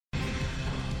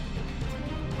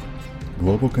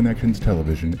Global Connections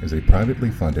Television is a privately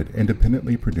funded,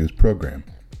 independently produced program.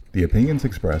 The opinions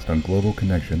expressed on Global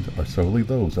Connections are solely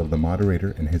those of the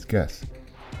moderator and his guests.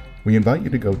 We invite you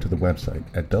to go to the website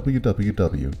at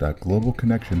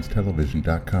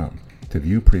www.globalconnectionstelevision.com to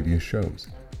view previous shows.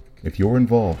 If you're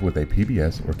involved with a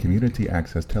PBS or community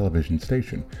access television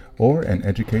station or an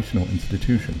educational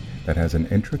institution that has an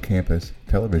intra-campus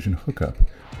television hookup,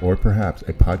 or perhaps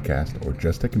a podcast or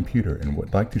just a computer and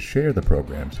would like to share the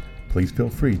programs, please feel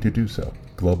free to do so.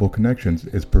 Global Connections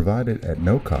is provided at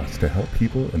no cost to help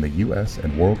people in the U.S.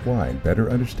 and worldwide better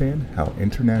understand how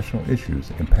international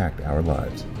issues impact our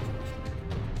lives.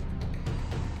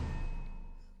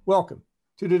 Welcome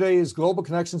to today's Global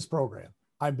Connections program.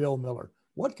 I'm Bill Miller.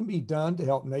 What can be done to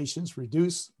help nations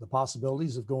reduce the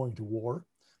possibilities of going to war?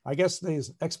 My guest today is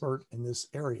an expert in this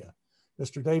area.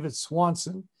 Mr. David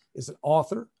Swanson is an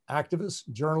author,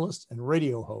 activist, journalist, and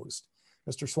radio host.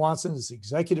 Mr. Swanson is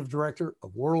executive director of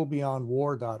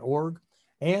worldbeyondwar.org,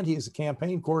 and he is a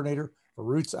campaign coordinator for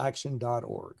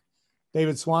rootsaction.org.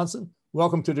 David Swanson,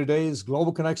 welcome to today's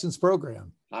Global Connections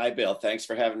program. Hi, Bill. Thanks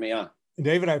for having me on.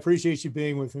 David, I appreciate you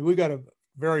being with me. We've got a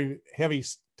very heavy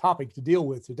topic to deal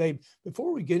with today.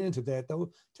 Before we get into that,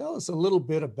 though, tell us a little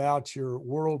bit about your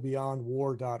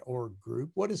worldbeyondwar.org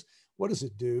group. What does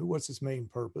it do? What's its main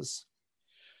purpose?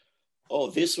 Oh,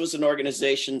 this was an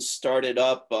organization started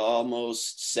up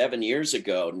almost 7 years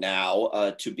ago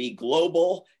now to be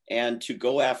global and to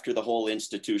go after the whole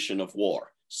institution of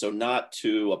war. So not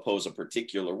to oppose a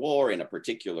particular war in a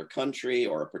particular country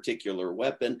or a particular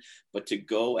weapon, but to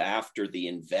go after the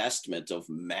investment of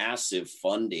massive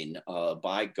funding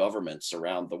by governments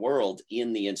around the world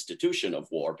in the institution of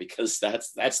war, because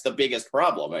that's the biggest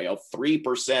problem.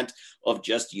 3% of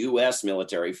just U.S.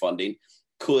 military funding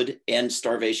could end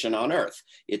starvation on Earth.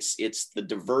 It's the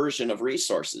diversion of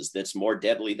resources that's more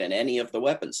deadly than any of the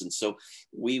weapons. And so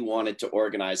we wanted to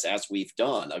organize, as we've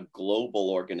done, a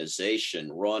global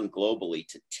organization run globally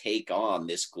to take on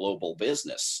this global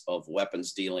business of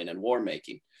weapons dealing and war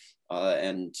making.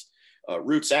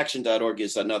 Rootsaction.org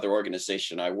is another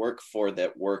organization I work for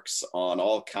that works on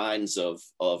all kinds of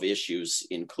issues,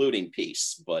 including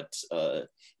peace, but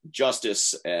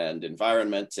justice and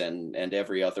environment and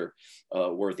every other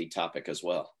worthy topic as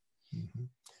well. Mm-hmm.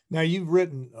 Now, you've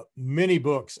written many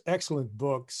books, excellent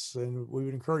books, and we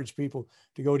would encourage people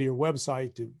to go to your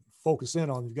website to focus in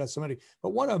on. You've got so many,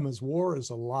 but one of them is War is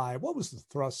a Lie. What was the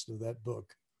thrust of that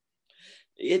book?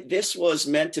 This was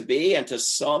meant to be, and to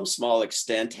some small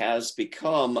extent has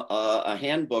become a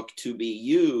handbook to be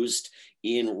used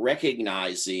in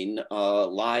recognizing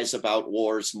lies about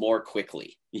wars more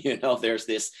quickly. There's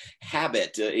this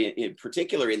habit, in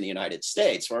particular in the United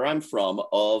States, where I'm from,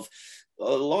 of a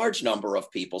large number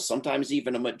of people, sometimes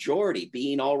even a majority,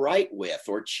 being all right with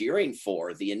or cheering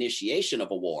for the initiation of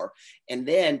a war, and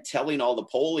then telling all the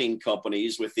polling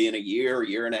companies within a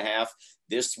year and a half,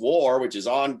 this war, which is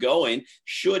ongoing,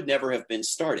 should never have been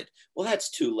started. Well,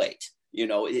 that's too late.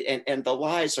 And the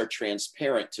lies are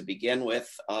transparent to begin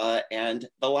with, and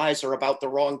the lies are about the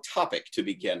wrong topic to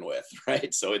begin with,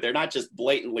 right? So they're not just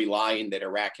blatantly lying that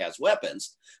Iraq has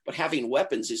weapons, but having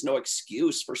weapons is no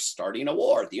excuse for starting a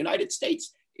war. The United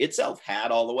States itself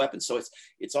had all the weapons. So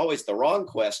it's always the wrong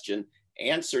question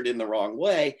answered in the wrong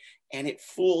way, and it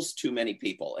fools too many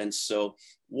people. And so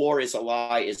War is a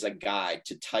Lie is a guide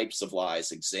to types of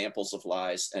lies, examples of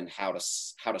lies, and how to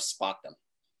spot them.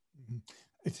 Mm-hmm.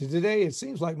 Today, it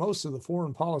seems like most of the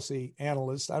foreign policy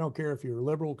analysts, I don't care if you're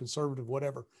liberal, conservative,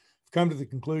 whatever, have come to the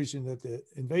conclusion that the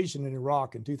invasion in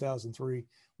Iraq in 2003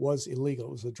 was illegal.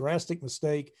 It was a drastic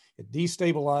mistake. It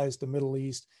destabilized the Middle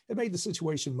East. It made the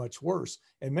situation much worse.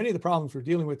 And many of the problems we're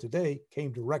dealing with today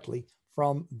came directly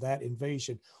from that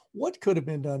invasion. What could have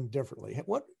been done differently?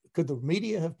 What could the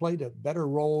media have played a better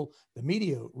role? The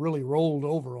media really rolled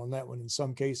over on that one in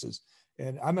some cases.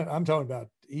 And I'm talking about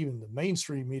even the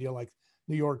mainstream media like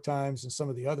New York Times and some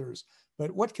of the others,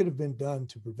 but what could have been done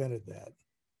to prevent that?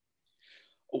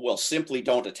 Well, simply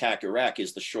don't attack Iraq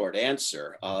is the short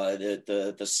answer.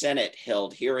 The Senate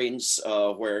held hearings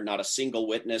where not a single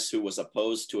witness who was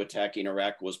opposed to attacking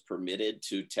Iraq was permitted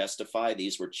to testify.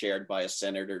 These were chaired by a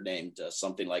senator named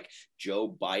something like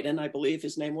Joe Biden, I believe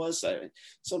his name was,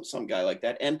 some guy like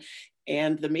that.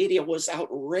 And the media was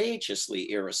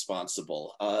outrageously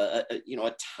irresponsible. A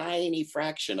tiny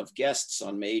fraction of guests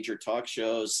on major talk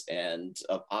shows and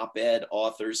op-ed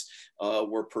authors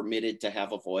were permitted to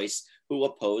have a voice who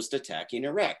opposed attacking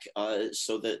Iraq.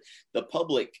 So that the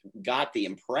public got the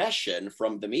impression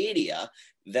from the media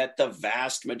that the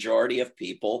vast majority of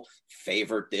people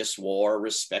favored this war,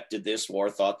 respected this war,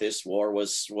 thought this war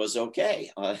was okay.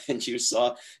 And you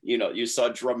saw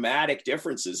dramatic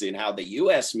differences in how the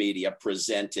U.S. media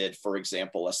presented, for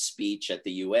example, a speech at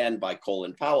the UN by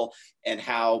Colin Powell, and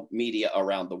how media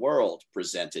around the world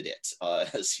presented it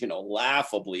as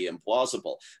laughably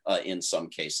implausible in some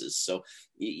cases. So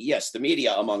yes, the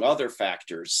media, among other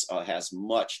factors, has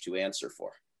much to answer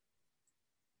for.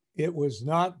 It was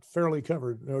not fairly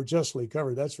covered or justly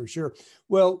covered, that's for sure.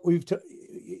 Well,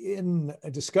 in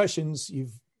discussions,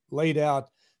 you've laid out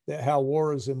that how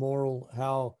war is immoral,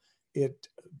 how it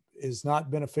is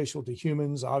not beneficial to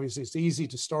humans. Obviously, it's easy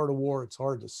to start a war; it's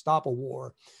hard to stop a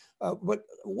war. But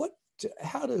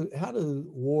how do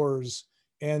wars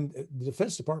and the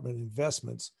Defense Department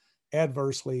investments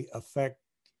adversely affect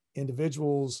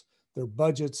individuals, their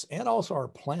budgets, and also our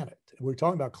planet? We're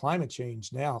talking about climate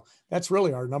change now. That's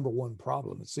really our number one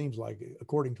problem, it seems like,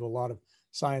 according to a lot of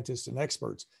scientists and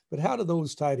experts. But how do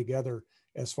those tie together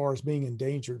as far as being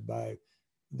endangered by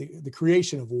the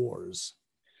creation of wars?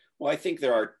 Well, I think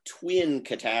there are twin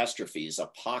catastrophes,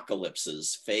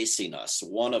 apocalypses facing us.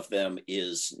 One of them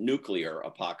is nuclear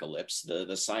apocalypse.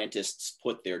 The scientists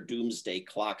put their doomsday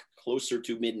clock closer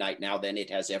to midnight now than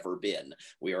it has ever been.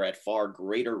 We are at far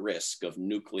greater risk of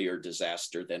nuclear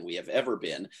disaster than we have ever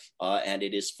been, and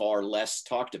it is far less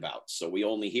talked about. So we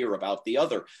only hear about the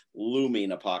other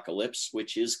looming apocalypse,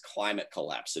 which is climate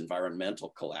collapse, environmental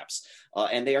collapse,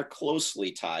 and they are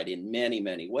closely tied in many,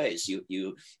 many ways.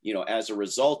 As a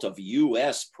result of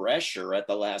U.S. pressure at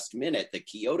the last minute, the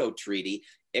Kyoto Treaty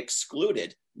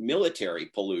excluded military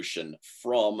pollution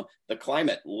from the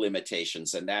climate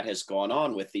limitations. And that has gone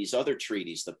on with these other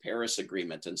treaties, the Paris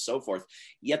Agreement and so forth.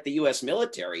 Yet the US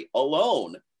military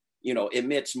alone,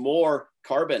 emits more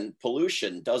carbon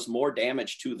pollution, does more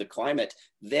damage to the climate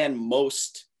than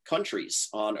most countries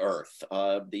on Earth.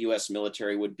 The US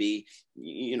military would be,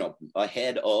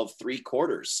 ahead of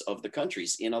 3/4 of the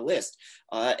countries in a list.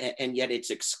 And yet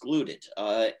it's excluded.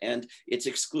 And it's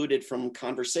excluded from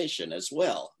conversation as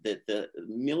well, that the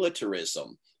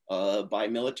militarism by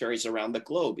militaries around the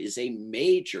globe is a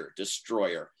major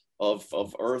destroyer of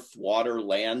Earth, water,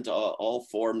 land, all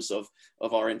forms of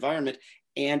our environment,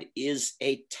 and is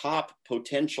a top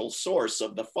potential source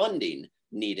of the funding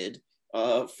needed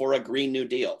for a Green New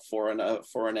Deal, for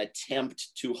an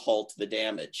attempt to halt the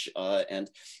damage. And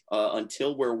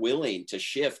until we're willing to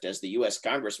shift, as the US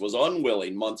Congress was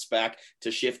unwilling months back to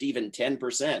shift even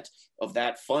 10% of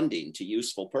that funding to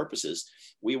useful purposes,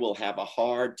 we will have a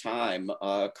hard time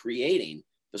creating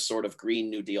the sort of Green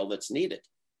New Deal that's needed.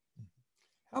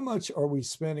 How much are we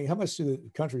spending? How much do the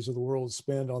countries of the world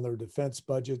spend on their defense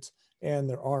budgets and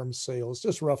their arms sales,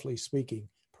 just roughly speaking,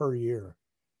 per year?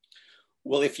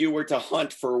 Well, if you were to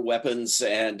hunt for weapons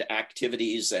and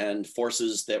activities and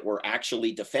forces that were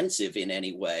actually defensive in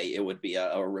any way, it would be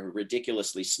a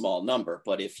ridiculously small number.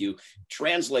 But if you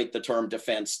translate the term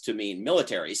defense to mean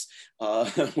militaries,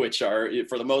 which are,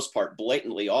 for the most part,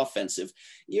 blatantly offensive,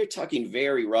 you're talking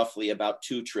very roughly about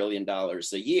 $2 trillion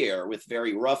a year, with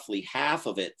very roughly half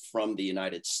of it from the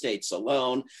United States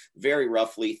alone, very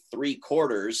roughly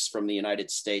 3/4 from the United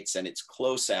States and its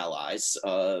close allies,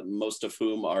 most of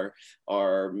whom are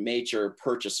major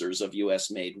purchasers of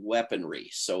US-made weaponry.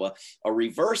 So a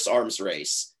reverse arms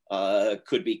race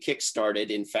could be kickstarted,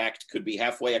 in fact, could be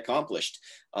halfway accomplished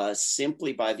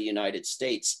simply by the United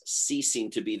States ceasing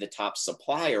to be the top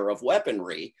supplier of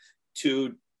weaponry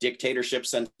to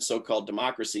dictatorships and so-called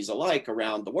democracies alike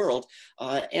around the world,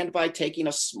 and by taking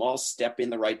a small step in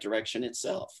the right direction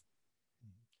itself.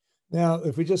 Now,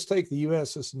 if we just take the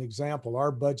US as an example,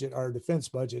 our budget, our defense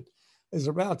budget, is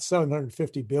about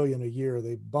 $750 billion a year.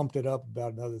 They bumped it up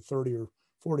about another 30 or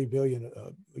 40 billion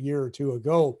a year or two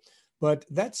ago, but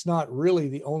that's not really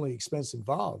the only expense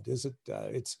involved, is it?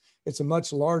 It's a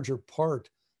much larger part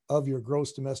of your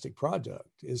gross domestic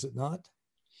product, is it not?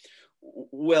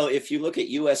 Well, if you look at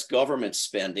US government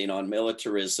spending on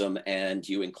militarism and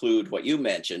you include what you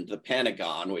mentioned, the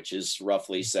Pentagon, which is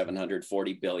roughly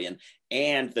 740 billion,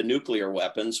 and the nuclear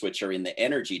weapons, which are in the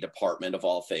energy department of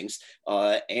all things,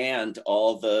 and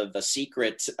all the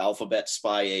secret alphabet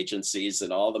spy agencies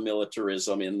and all the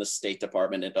militarism in the State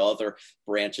Department and other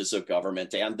branches of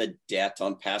government, and the debt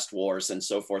on past wars and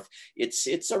so forth,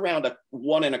 it's around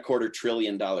 $1.25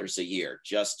 trillion a year,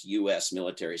 just US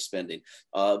military spending.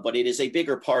 But it is a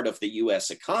bigger part of the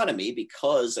US economy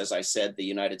because, as I said, the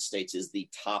United States is the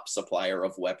top supplier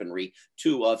of weaponry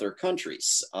to other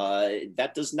countries.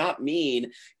 That does not mean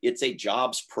it's a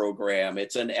jobs program.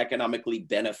 It's an economically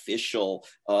beneficial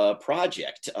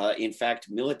project. In fact,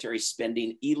 military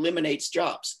spending eliminates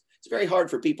jobs. It's very hard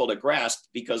for people to grasp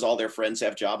because all their friends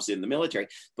have jobs in the military.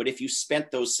 But if you spent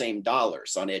those same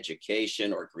dollars on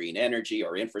education or green energy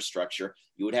or infrastructure,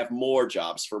 you would have more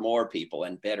jobs for more people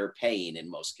and better paying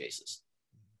in most cases.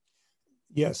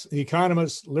 Yes, the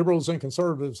economists, liberals and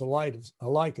conservatives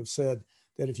alike have said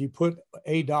that if you put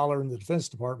 $1 in the Defense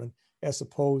Department as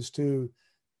opposed to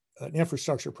an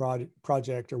infrastructure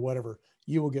project or whatever,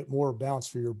 you will get more bounce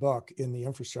for your buck in the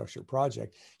infrastructure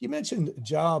project. You mentioned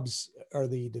jobs, or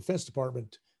the Defense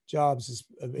Department jobs as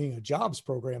being a jobs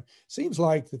program. Seems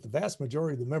like that the vast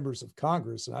majority of the members of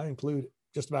Congress, and I include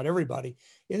just about everybody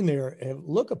in there,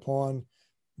 look upon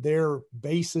their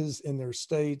bases in their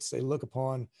states. They look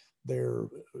upon their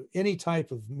any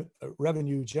type of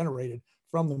revenue generated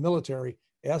from the military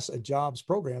as a jobs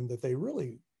program that they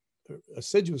really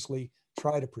assiduously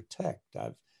try to protect.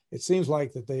 It seems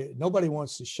like that nobody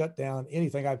wants to shut down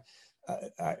anything.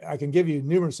 I can give you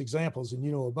numerous examples, and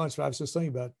you know a bunch. But I was just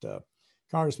thinking about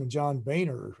Congressman John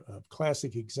Boehner, a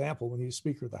classic example. When he was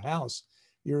Speaker of the House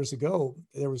years ago,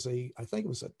 there was I think it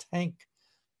was a tank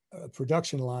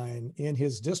production line in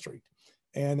his district.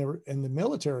 And the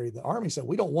military, the Army said,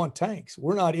 we don't want tanks.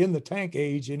 We're not in the tank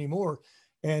age anymore.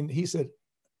 And he said,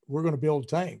 we're going to build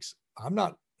tanks. I'm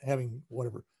not having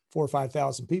whatever 4,000 or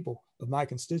 5,000 people of my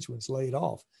constituents laid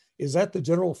off. Is that the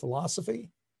general philosophy?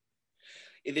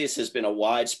 This has been a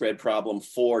widespread problem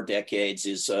for decades,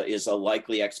 is a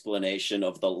likely explanation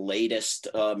of the latest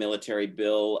military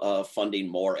bill funding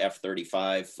more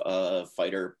F-35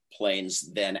 fighter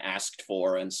planes than asked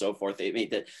for and so forth. I mean,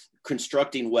 that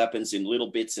constructing weapons in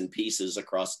little bits and pieces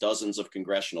across dozens of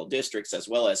congressional districts, as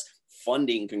well as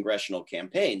funding congressional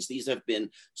campaigns. These have been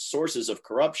sources of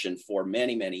corruption for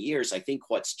many, many years. I think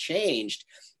what's changed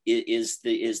is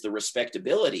the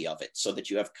respectability of it, so that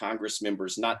you have Congress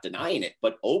members not denying it,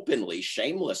 but openly,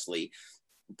 shamelessly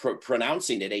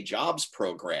pronouncing it a jobs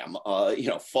program,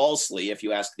 falsely, if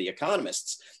you ask the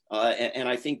economists. And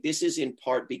I think this is in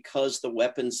part because the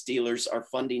weapons dealers are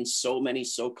funding so many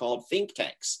so-called think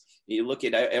tanks. You look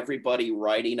at everybody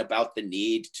writing about the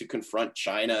need to confront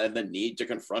China and the need to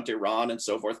confront Iran and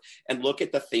so forth, and look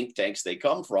at the think tanks they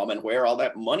come from and where all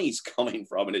that money's coming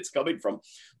from. And it's coming from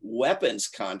weapons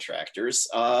contractors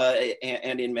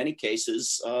and in many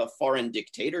cases, foreign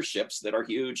dictatorships that are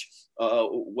huge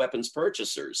weapons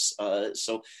purchasers.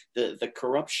 So the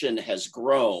corruption has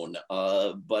grown,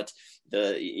 but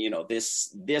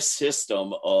this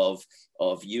system of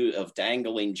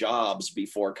dangling jobs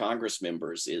before Congress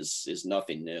members is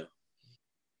nothing new.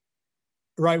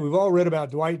 Right. We've all read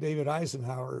about Dwight David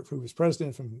Eisenhower, who was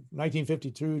president from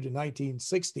 1952 to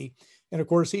 1960. And of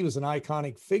course, he was an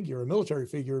iconic figure, a military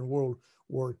figure in World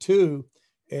War II.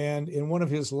 And in one of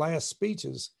his last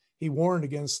speeches, he warned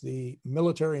against the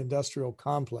military-industrial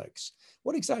complex.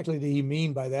 What exactly did he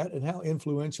mean by that, and how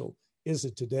influential is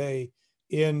it today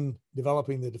in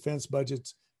developing the defense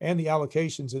budgets and the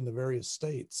allocations in the various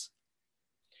states?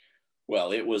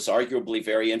 Well, it was arguably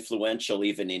very influential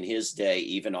even in his day,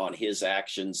 even on his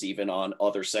actions, even on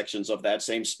other sections of that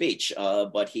same speech.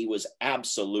 But he was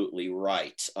absolutely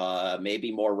right,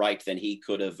 maybe more right than he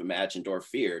could have imagined or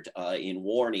feared, in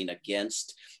warning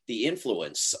against the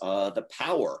influence, the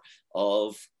power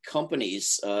of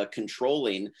companies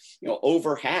controlling,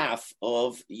 over half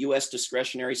of U.S.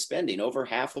 discretionary spending. Over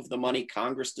half of the money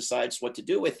Congress decides what to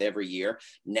do with every year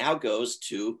now goes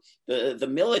to the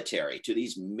military, to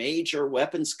these major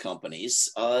weapons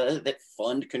companies that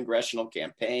fund congressional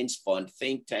campaigns, fund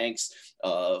think tanks,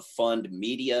 fund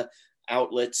media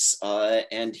outlets,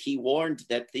 and he warned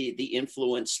that the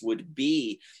influence would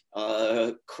be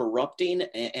corrupting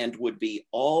and would be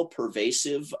all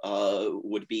pervasive,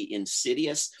 would be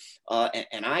insidious,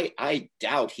 and I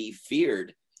doubt he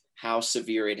feared how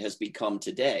severe it has become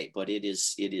today. But it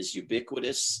is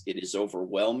ubiquitous. It is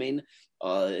overwhelming.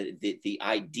 The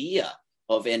idea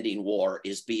of ending war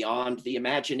is beyond the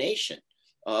imagination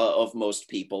of most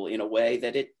people in a way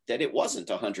that it wasn't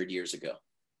 100 years ago.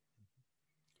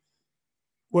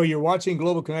 Well, you're watching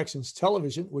Global Connections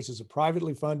Television, which is a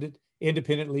privately funded,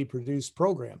 independently produced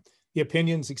program. The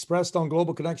opinions expressed on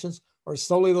Global Connections are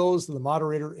solely those of the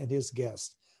moderator and his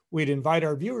guests. We'd invite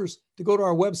our viewers to go to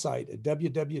our website at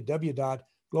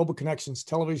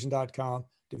www.globalconnectionstelevision.com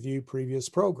to view previous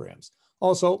programs.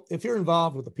 Also, if you're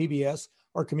involved with a PBS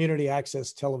or community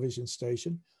access television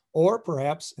station, or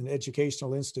perhaps an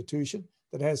educational institution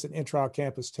that has an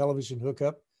intra-campus television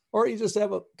hookup, or you just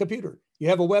have a computer, you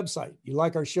have a website, you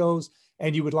like our shows,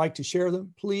 and you would like to share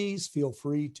them, please feel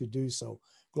free to do so.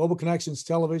 Global Connections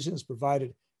Television is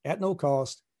provided at no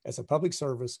cost as a public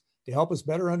service to help us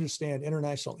better understand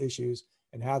international issues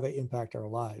and how they impact our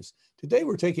lives. Today,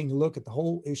 we're taking a look at the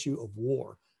whole issue of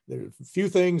war. There are few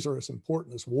things are as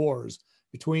important as wars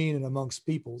between and amongst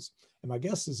peoples. And my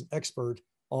guest is an expert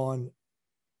on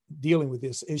dealing with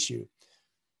this issue.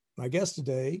 My guest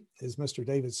today is Mr.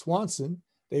 David Swanson.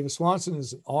 David Swanson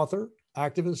is an author,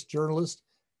 activist, journalist,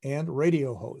 and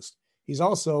radio host. He's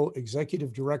also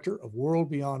executive director of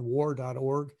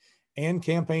worldbeyondwar.org and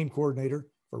campaign coordinator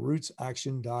for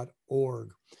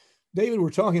rootsaction.org. David, we're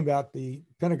talking about the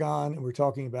Pentagon, and we're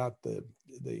talking about the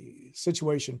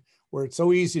situation where it's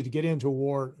so easy to get into a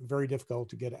war, very difficult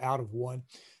to get out of one.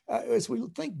 As we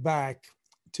think back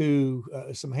to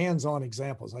some hands-on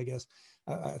examples, I guess,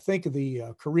 I think of the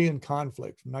Korean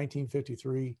conflict from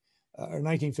 1953 or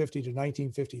 1950 to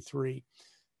 1953.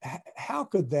 How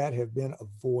could that have been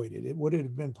avoided? Would it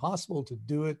have been possible to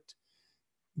do it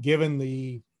given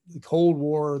the Cold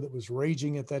War that was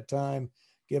raging at that time,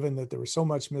 given that there was so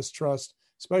much mistrust,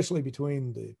 especially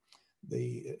between the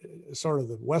sort of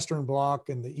the Western Bloc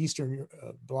and the Eastern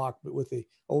Bloc, but with the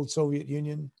old Soviet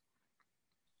Union?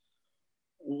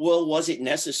 Well, was it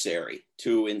necessary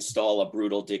to install a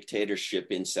brutal dictatorship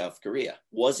in South Korea?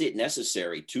 Was it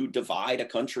necessary to divide a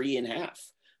country in half?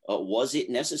 Was it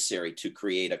necessary to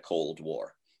create a Cold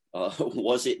War?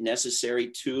 Was it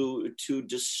necessary to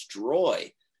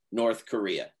destroy North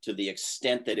Korea to the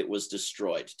extent that it was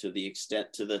destroyed, to the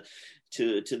extent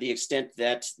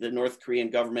that the North Korean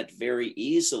government very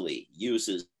easily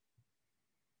uses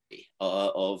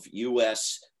of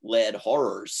U.S.-led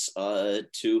horrors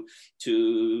to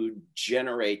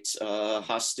generate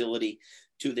hostility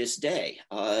to this day?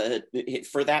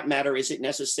 For that matter, is it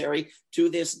necessary to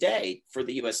this day for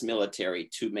the U.S. military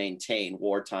to maintain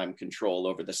wartime control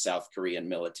over the South Korean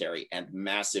military and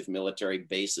massive military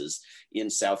bases in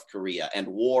South Korea and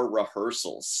war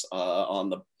rehearsals on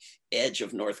the edge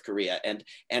of North Korea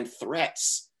and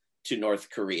threats to North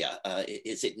Korea?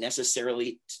 Is it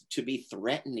necessarily to be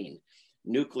threatening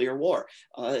nuclear war?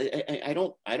 I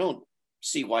don't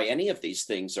see why any of these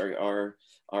things are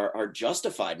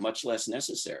justified, much less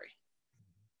necessary.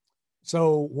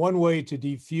 So one way to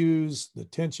defuse the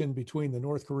tension between the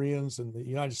North Koreans and the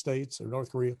United States, or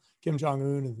North Korea, Kim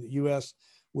Jong-un and the U.S.,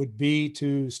 would be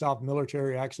to stop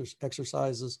military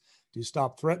exercises, to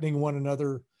stop threatening one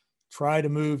another, try to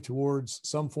move towards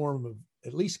some form of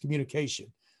at least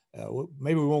communication.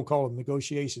 Maybe we won't call them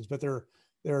negotiations, but there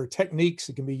are techniques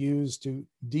that can be used to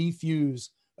defuse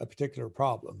a particular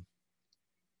problem.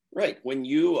 Right. When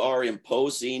you are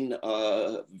imposing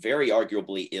very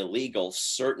arguably illegal,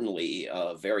 certainly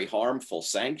very harmful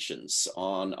sanctions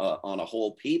on a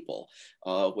whole people,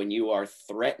 when you are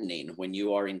threatening, when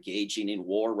you are engaging in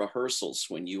war rehearsals,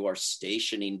 when you are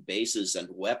stationing bases and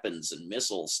weapons and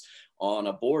missiles on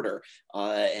a border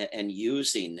and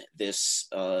using this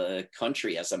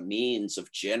country as a means of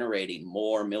generating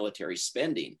more military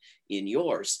spending in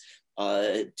yours,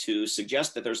 to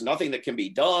suggest that there's nothing that can be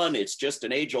done, it's just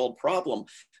an age-old problem,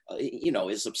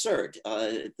 is absurd.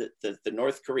 The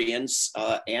North Koreans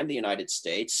and the United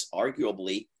States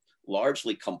arguably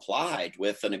largely complied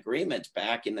with an agreement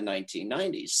back in the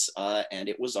 1990s, and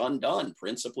it was undone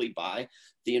principally by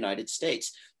the United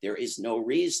States. There is no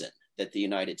reason that the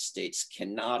United States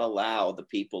cannot allow the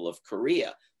people of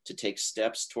Korea to take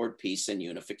steps toward peace and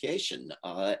unification,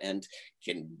 and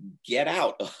can get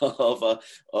out of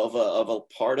a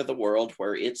part of the world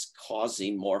where it's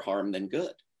causing more harm than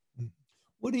good.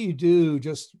 What do you do,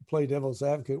 just play devil's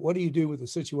advocate, what do you do with a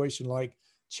situation like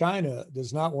China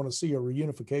does not want to see a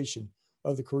reunification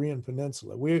of the Korean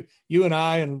Peninsula? You and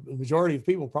I and the majority of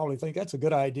people probably think that's a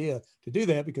good idea to do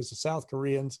that because the South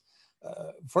Koreans,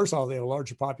 first of all, they have a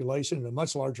larger population and a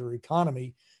much larger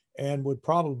economy and would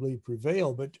probably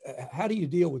prevail. But how do you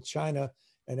deal with China,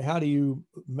 and how do you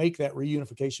make that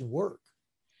reunification work?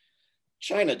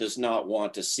 China does not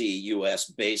want to see U.S.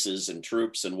 bases and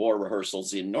troops and war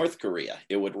rehearsals in North Korea.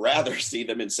 It would rather see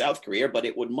them in South Korea, but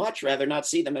it would much rather not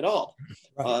see them at all.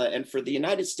 Right. And for the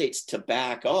United States to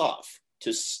back off,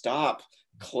 to stop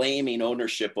claiming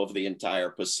ownership of the entire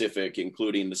Pacific,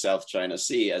 including the South China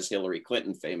Sea, as Hillary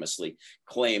Clinton famously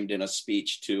claimed in a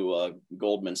speech to a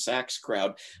Goldman Sachs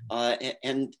crowd,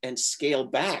 and scale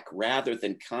back rather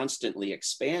than constantly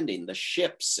expanding the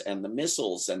ships and the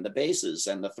missiles and the bases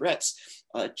and the threats,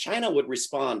 China would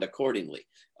respond accordingly.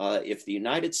 If the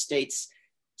United States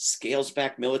scales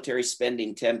back military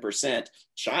spending 10%,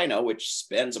 China, which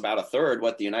spends about a third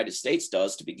what the United States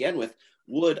does to begin with,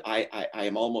 would, I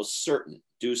am almost certain,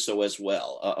 do so as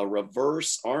well. A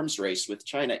reverse arms race with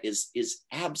China is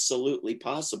absolutely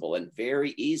possible and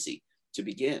very easy to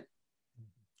begin.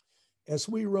 As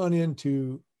we run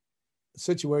into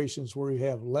situations where we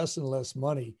have less and less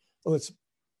money, well,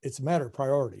 it's a matter of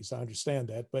priorities, I understand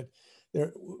that, but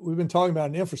we've been talking about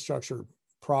an infrastructure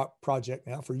project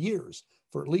now for years,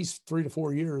 for at least 3 to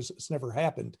 4 years. It's never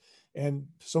happened. And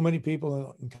so many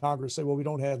people in Congress say, well, we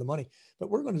don't have the money. But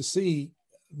we're going to see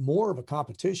more of a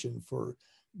competition for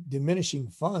diminishing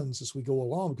funds as we go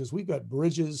along, because we've got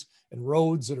bridges and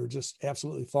roads that are just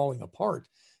absolutely falling apart.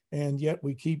 And yet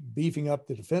we keep beefing up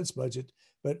the defense budget.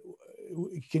 But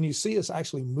can you see us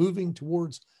actually moving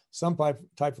towards some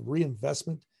type of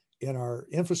reinvestment in our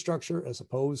infrastructure as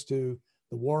opposed to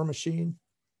the war machine?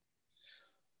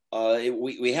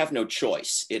 We have no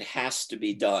choice. It has to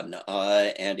be done,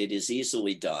 and it is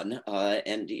easily done.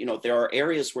 And, you know, there are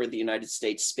areas where the United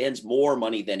States spends more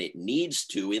money than it needs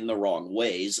to in the wrong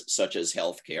ways, such as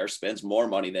healthcare, spends more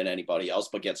money than anybody else,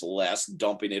 but gets less,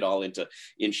 dumping it all into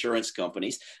insurance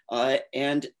companies,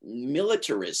 and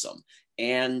militarism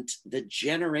and the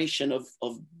generation of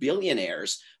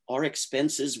billionaires are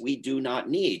expenses we do not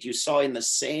need. You saw in the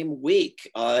same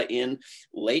week in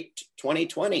late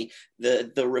 2020,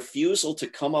 the refusal to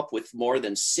come up with more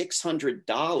than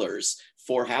 $600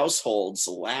 for households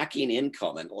lacking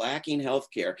income and lacking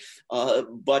healthcare,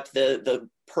 but the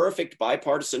perfect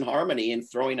bipartisan harmony in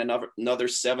throwing another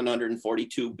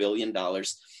 $742 billion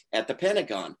at the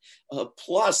Pentagon,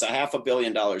 plus $500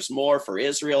 million more for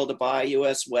Israel to buy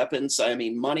US weapons. I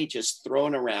mean, money just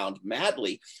thrown around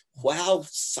madly while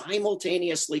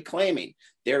simultaneously claiming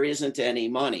there isn't any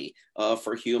money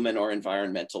for human or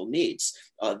environmental needs.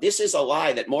 This is a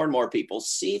lie that more and more people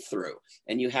see through.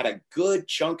 And you had a good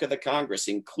chunk of the Congress,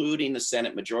 including the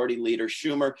Senate Majority Leader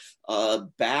Schumer,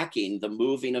 backing the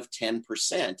moving of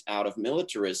 10% out of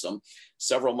militarism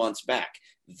several months back.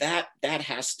 That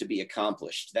has to be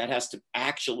accomplished. That has to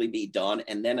actually be done.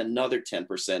 And then another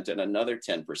 10% and another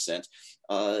 10%.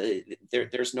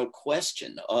 There's no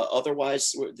question.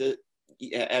 Otherwise,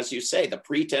 as you say, the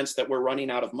pretense that we're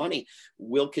running out of money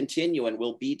will continue and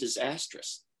will be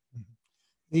disastrous.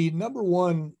 The number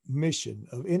one mission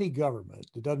of any government,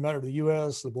 it doesn't matter the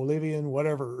US, the Bolivian,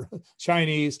 whatever,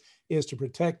 Chinese, is to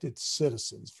protect its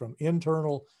citizens from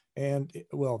internal and,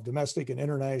 well, domestic and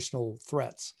international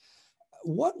threats.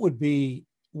 What would be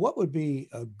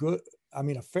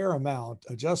a fair amount,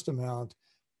 a just amount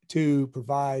to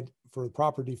provide for the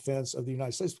proper defense of the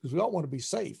United States? Because we all want to be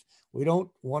safe. We don't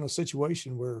want a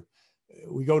situation where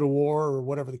we go to war or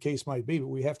whatever the case might be, but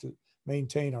we have to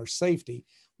maintain our safety.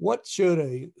 What should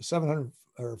a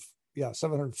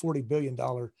 $740 billion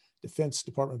Defense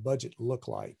Department budget look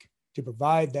like to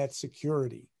provide that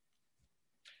security?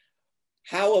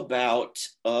 How about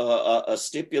a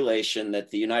stipulation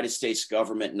that the United States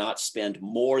government not spend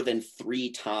more than 3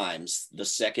 times the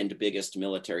second biggest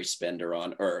military spender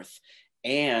on earth,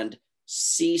 and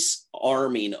cease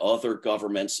arming other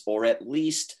governments, or at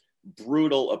least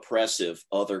brutal, oppressive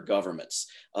other governments?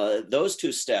 Those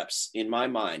 2 steps, in my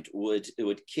mind, would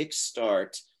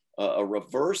kickstart a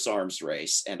reverse arms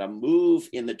race and a move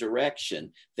in the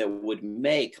direction that would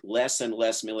make less and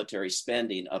less military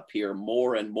spending appear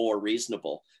more and more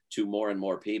reasonable to more and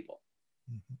more people.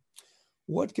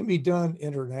 What can be done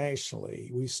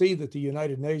internationally? We see that the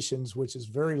United Nations, which is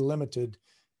very limited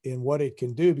in what it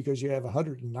can do because you have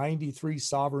 193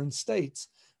 sovereign states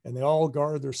and they all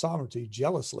guard their sovereignty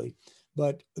jealously.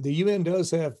 But the UN does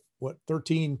have,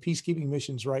 13 peacekeeping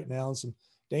missions right now in some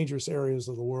dangerous areas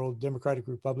of the world, Democratic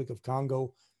Republic of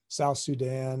Congo, South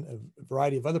Sudan, a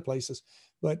variety of other places.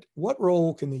 But what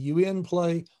role can the UN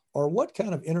play, or what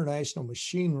kind of international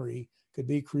machinery could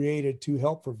be created to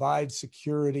help provide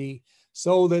security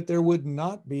so that there would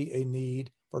not be a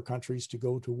need for countries to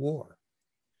go to war?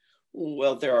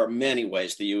 Well, there are many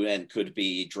ways the UN could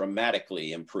be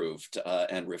dramatically improved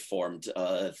and reformed.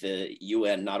 The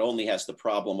UN not only has the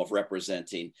problem of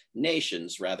representing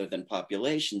nations rather than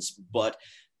populations, but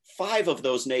 5 of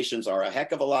those nations are a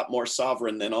heck of a lot more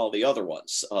sovereign than all the other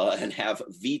ones and have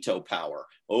veto power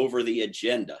over the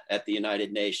agenda at the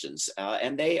United Nations.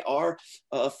 And they are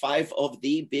 5 of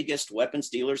the biggest weapons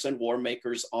dealers and war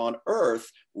makers on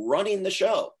earth, running the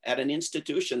show at an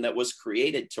institution that was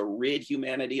created to rid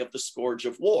humanity of the scourge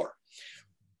of war.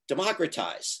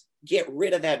 Democratize, get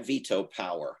rid of that veto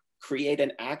power, create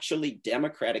an actually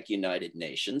democratic United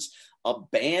Nations,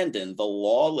 abandon the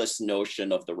lawless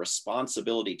notion of the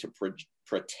responsibility to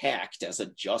protect as a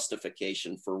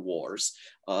justification for wars,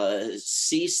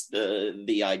 cease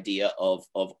the idea of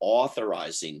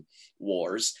authorizing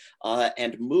wars,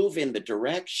 and move in the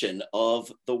direction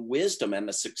of the wisdom and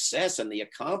the success and the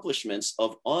accomplishments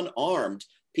of unarmed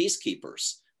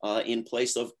peacekeepers in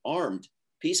place of armed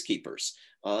peacekeepers.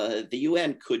 The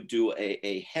UN could do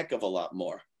a heck of a lot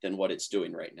more than what it's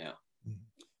doing right now.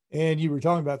 And you were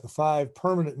talking about the 5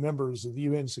 permanent members of the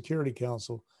UN Security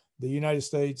Council the United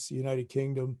States, the United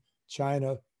Kingdom,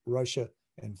 China, Russia,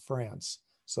 and France.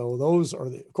 So those are,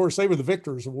 of course, they were the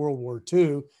victors of World War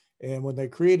II. And when they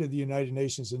created the United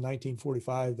Nations in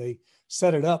 1945, they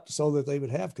set it up so that they would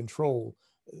have control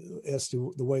as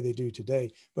to the way they do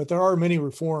today. But there are many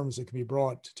reforms that can be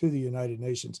brought to the United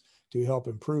Nations to help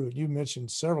improve it. You mentioned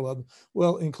several of them.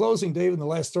 Well, in closing, Dave, in the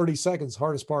last 30 seconds,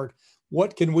 hardest part,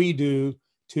 what can we do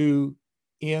to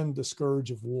end the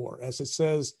scourge of war? As it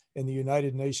says in the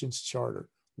United Nations Charter,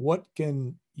 what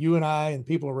can you and I and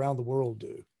people around the world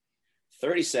do?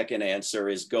 30-second answer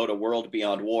is go to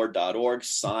worldbeyondwar.org,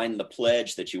 sign the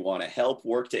pledge that you want to help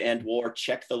work to end war,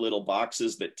 check the little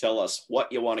boxes that tell us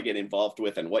what you want to get involved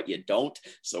with and what you don't,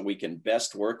 so we can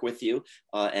best work with you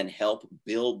and help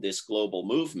build this global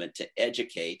movement to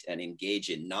educate and engage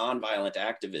in nonviolent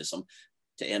activism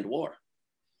to end war.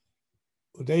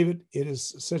 Well, David, it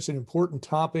is such an important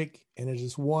topic, and it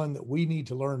is one that we need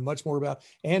to learn much more about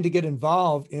and to get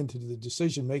involved into the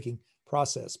decision-making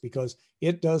process, because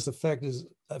it does affect us.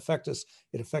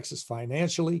 It affects us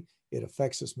financially. It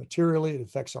affects us materially. It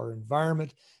affects our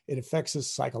environment. It affects us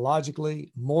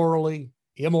psychologically, morally,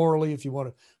 immorally, if you want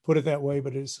to put it that way,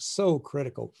 but it is so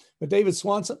critical. But David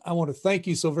Swanson, I want to thank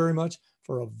you so very much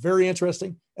for a very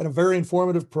interesting and a very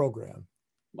informative program.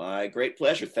 My great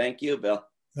pleasure. Thank you, Bill.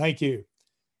 Thank you.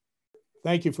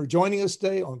 Thank you for joining us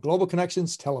today on Global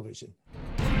Connections Television.